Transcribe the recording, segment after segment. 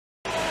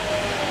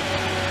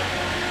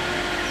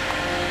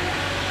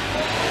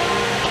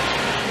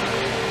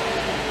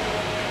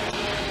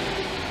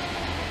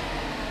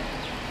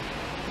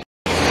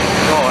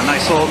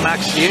also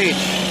Max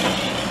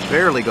CH.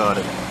 Barely got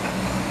it.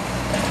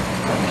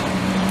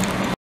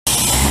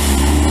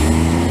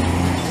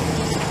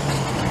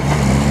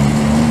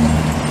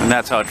 And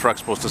that's how a truck's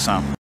supposed to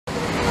sound.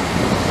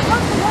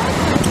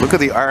 Look at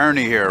the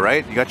irony here,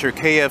 right? You got your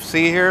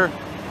KFC here,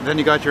 and then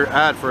you got your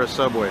ad for a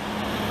Subway.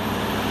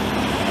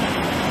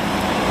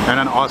 And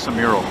an awesome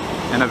mural.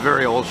 And a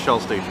very old Shell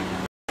station.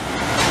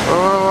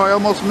 Oh, I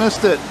almost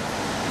missed it.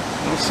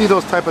 You don't see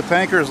those type of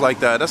tankers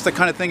like that. That's the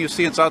kind of thing you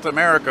see in South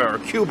America or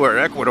Cuba or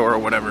Ecuador or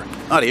whatever.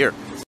 Not here.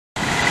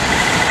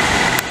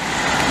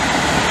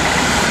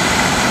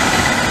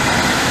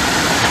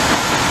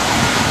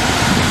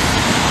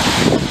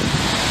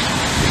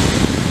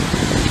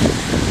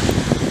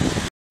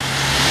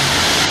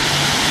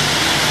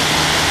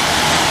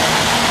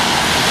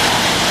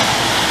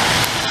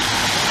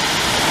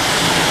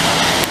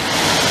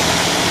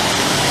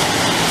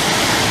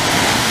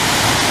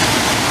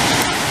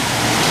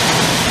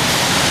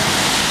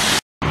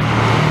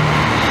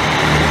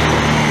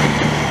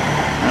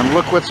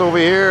 Look what's over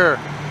here.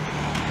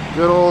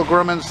 Good old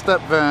Grumman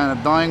step van,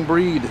 a dying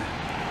breed.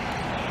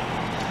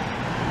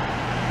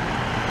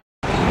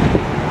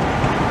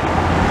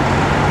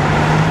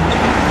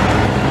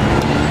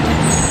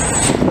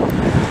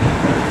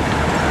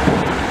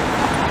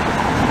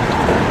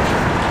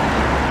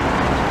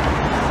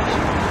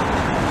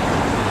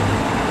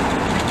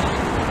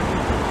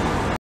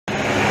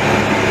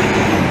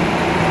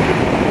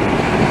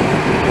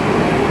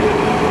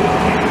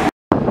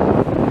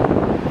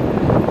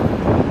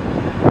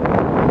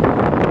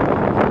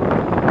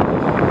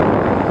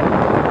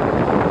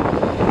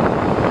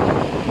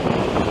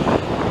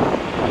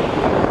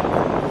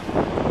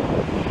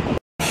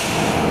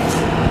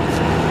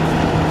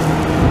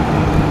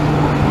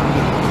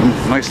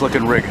 Nice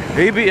looking rig.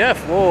 ABF,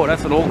 whoa,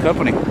 that's an old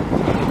company.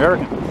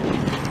 American.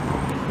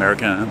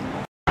 American, huh?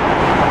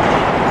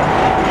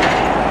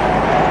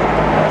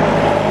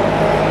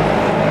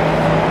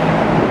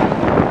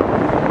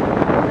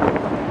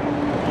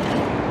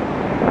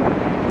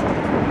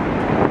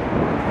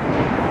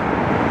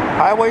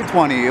 Highway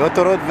 20,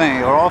 Autoroute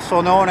 20, or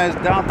also known as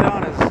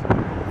downtown as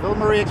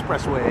Ville-Marie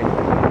Expressway.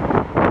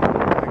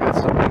 I got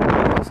something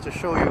else to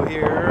show you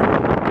here.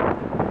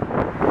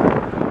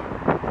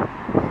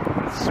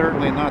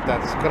 Certainly not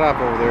that scrap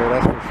over there,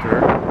 that's for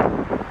sure.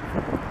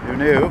 Who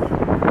knew?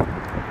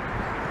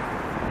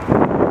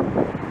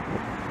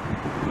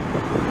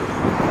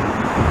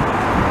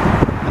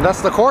 And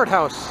that's the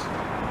courthouse.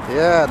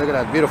 Yeah, look at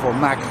that beautiful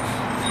Mack.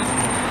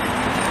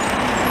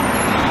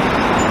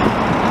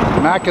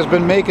 Mack has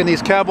been making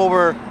these cab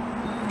over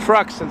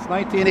trucks since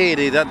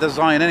 1980, that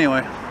design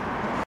anyway.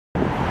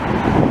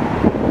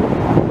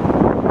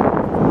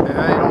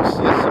 Yeah, you don't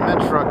see a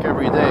cement truck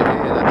every day.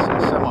 That's a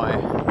semi.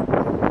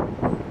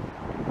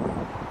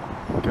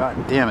 God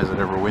damn, is it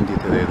ever windy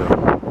today though.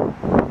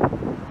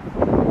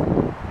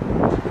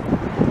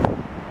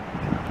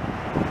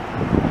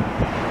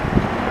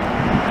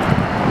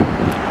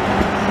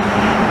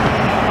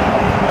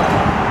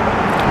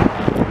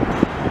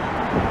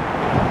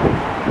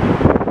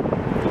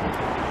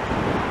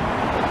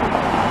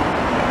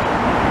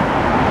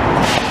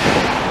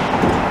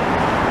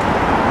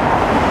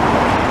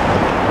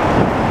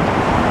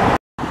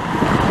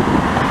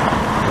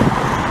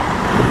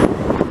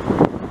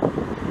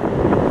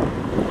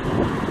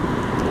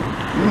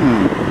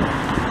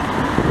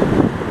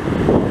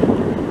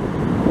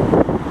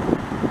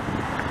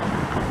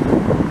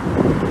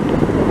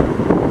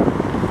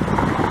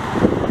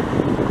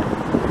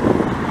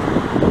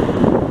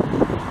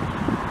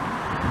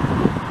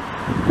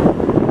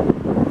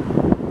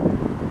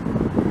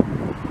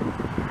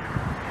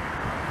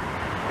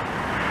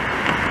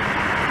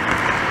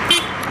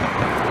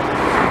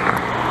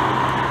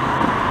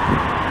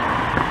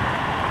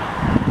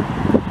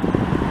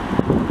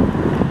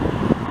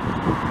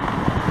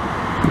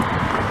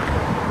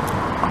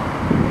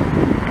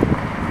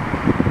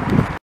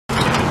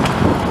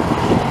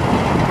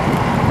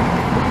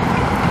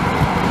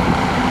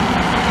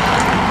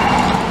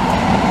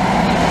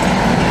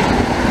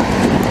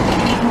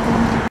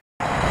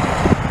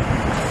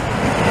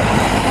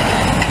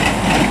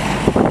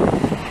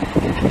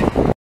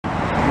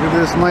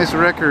 This nice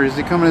wrecker, is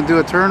he coming to do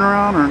a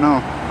turnaround or no?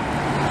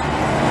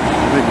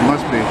 I think it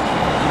must be.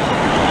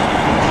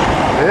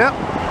 Yep.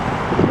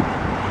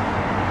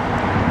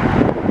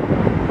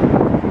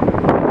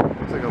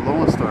 Looks like a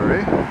Lone Star,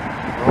 eh?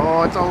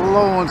 Oh, it's a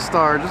Lone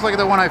Star, just like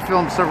the one I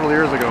filmed several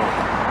years ago.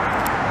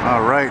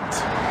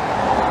 Alright.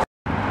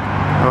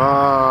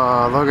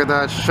 Oh, look at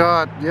that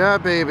shot. Yeah,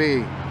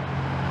 baby.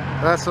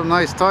 That's some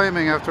nice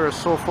timing after a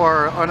so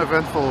far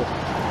uneventful,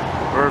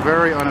 or a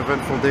very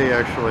uneventful day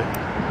actually.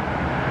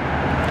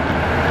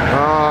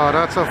 Oh,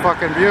 that's a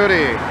fucking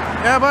beauty.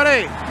 Yeah,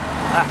 buddy.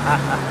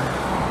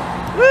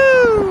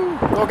 Woo!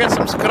 Go get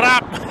some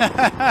scrap.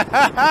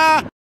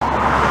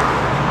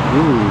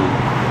 Ooh.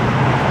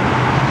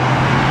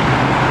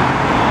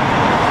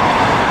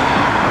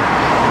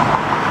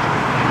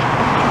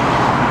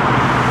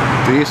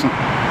 Decent.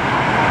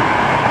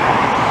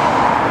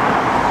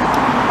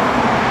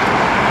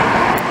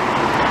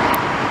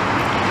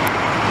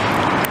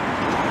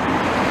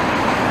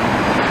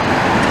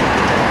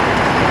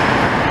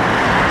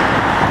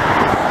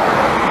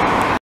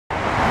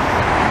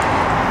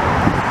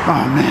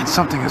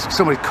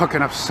 Somebody's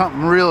cooking up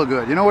something real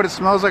good. You know what it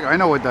smells like? I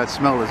know what that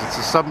smell is. It's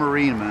a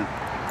submarine, man.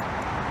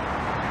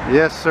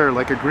 Yes, sir,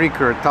 like a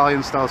Greek or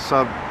Italian style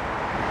sub.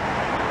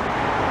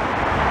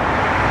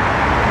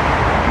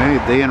 Hey,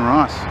 Day and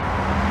Ross.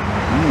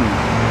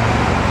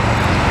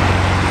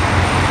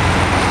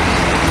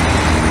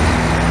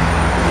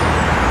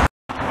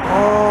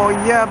 Oh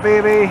yeah,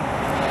 baby.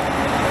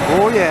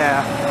 Oh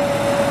yeah.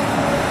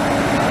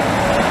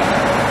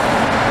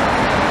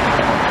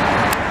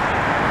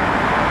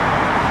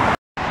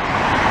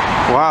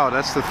 Wow,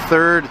 that's the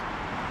third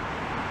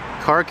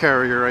car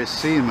carrier I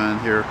see, man,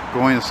 here,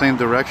 going the same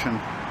direction.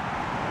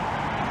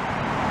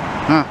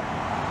 Huh.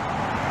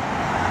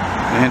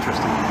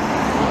 Interesting.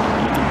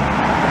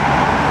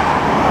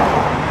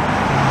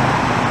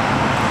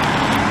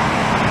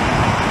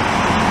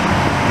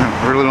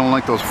 I really don't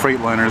like those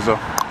Freightliners, though.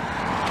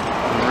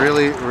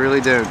 Really, really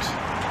don't.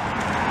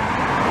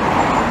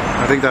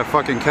 I think that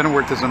fucking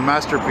Kenworth is a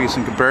masterpiece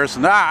in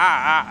comparison.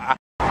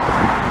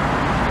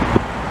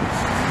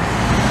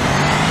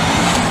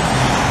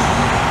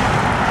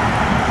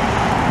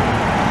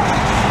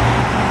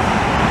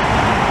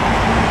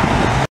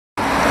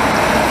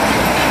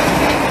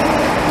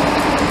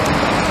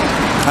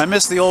 I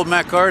miss the old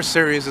Mac R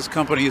series this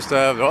company used to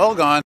have. They're all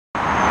gone.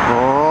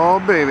 Oh,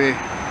 baby.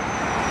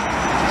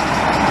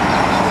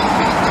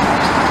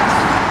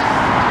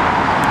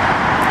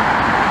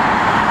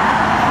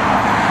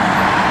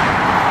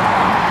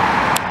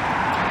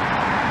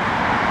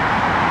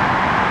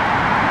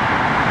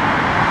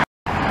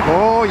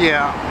 Oh,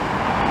 yeah.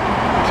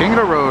 King of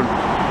the road.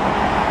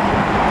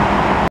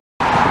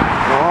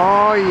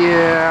 Oh,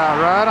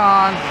 yeah. Right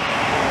on.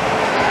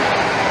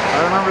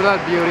 I remember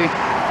that beauty.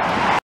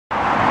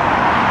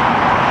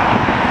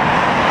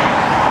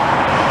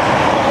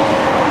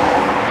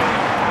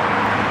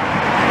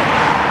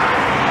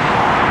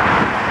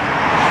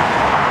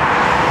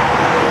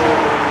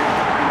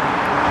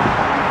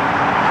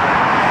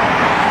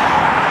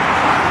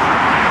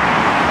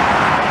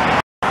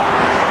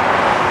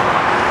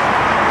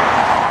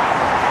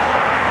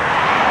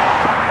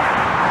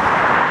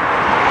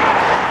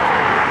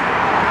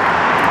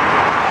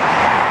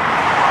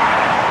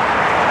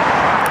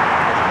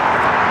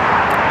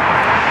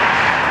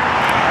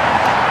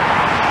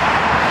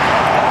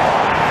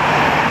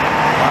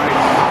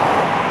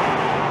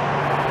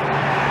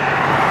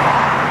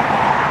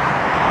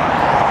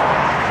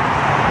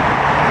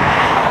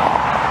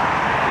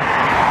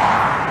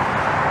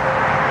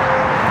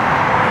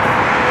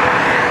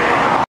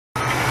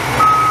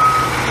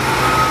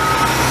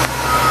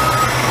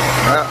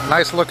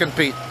 Nice looking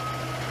Pete.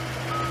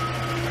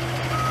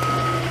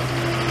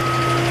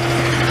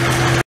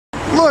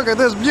 Look at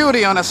this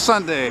beauty on a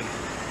Sunday.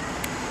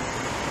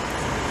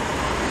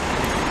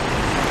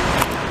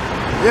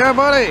 Yeah,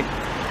 buddy.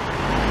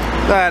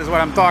 That is what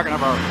I'm talking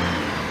about.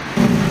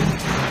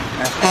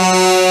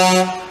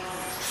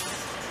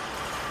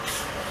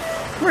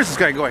 Where's this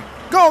guy going?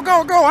 Go,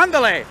 go, go,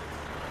 andale!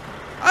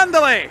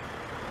 Andale!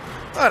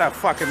 What a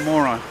fucking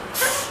moron.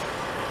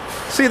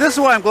 See, this is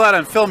why I'm glad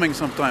I'm filming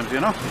sometimes,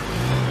 you know?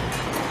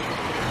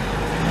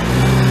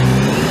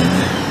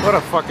 What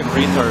a fucking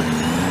retard.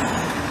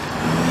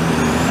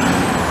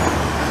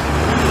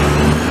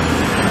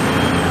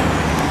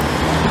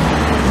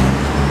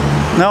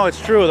 No,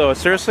 it's true though.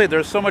 Seriously,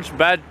 there's so much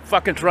bad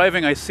fucking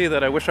driving I see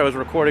that I wish I was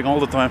recording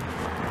all the time.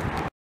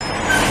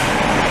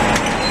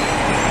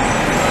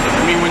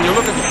 I mean, when you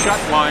look at the shut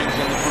lines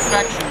and the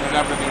perfection and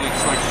everything,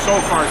 it's like so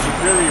far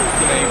superior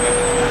today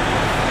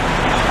that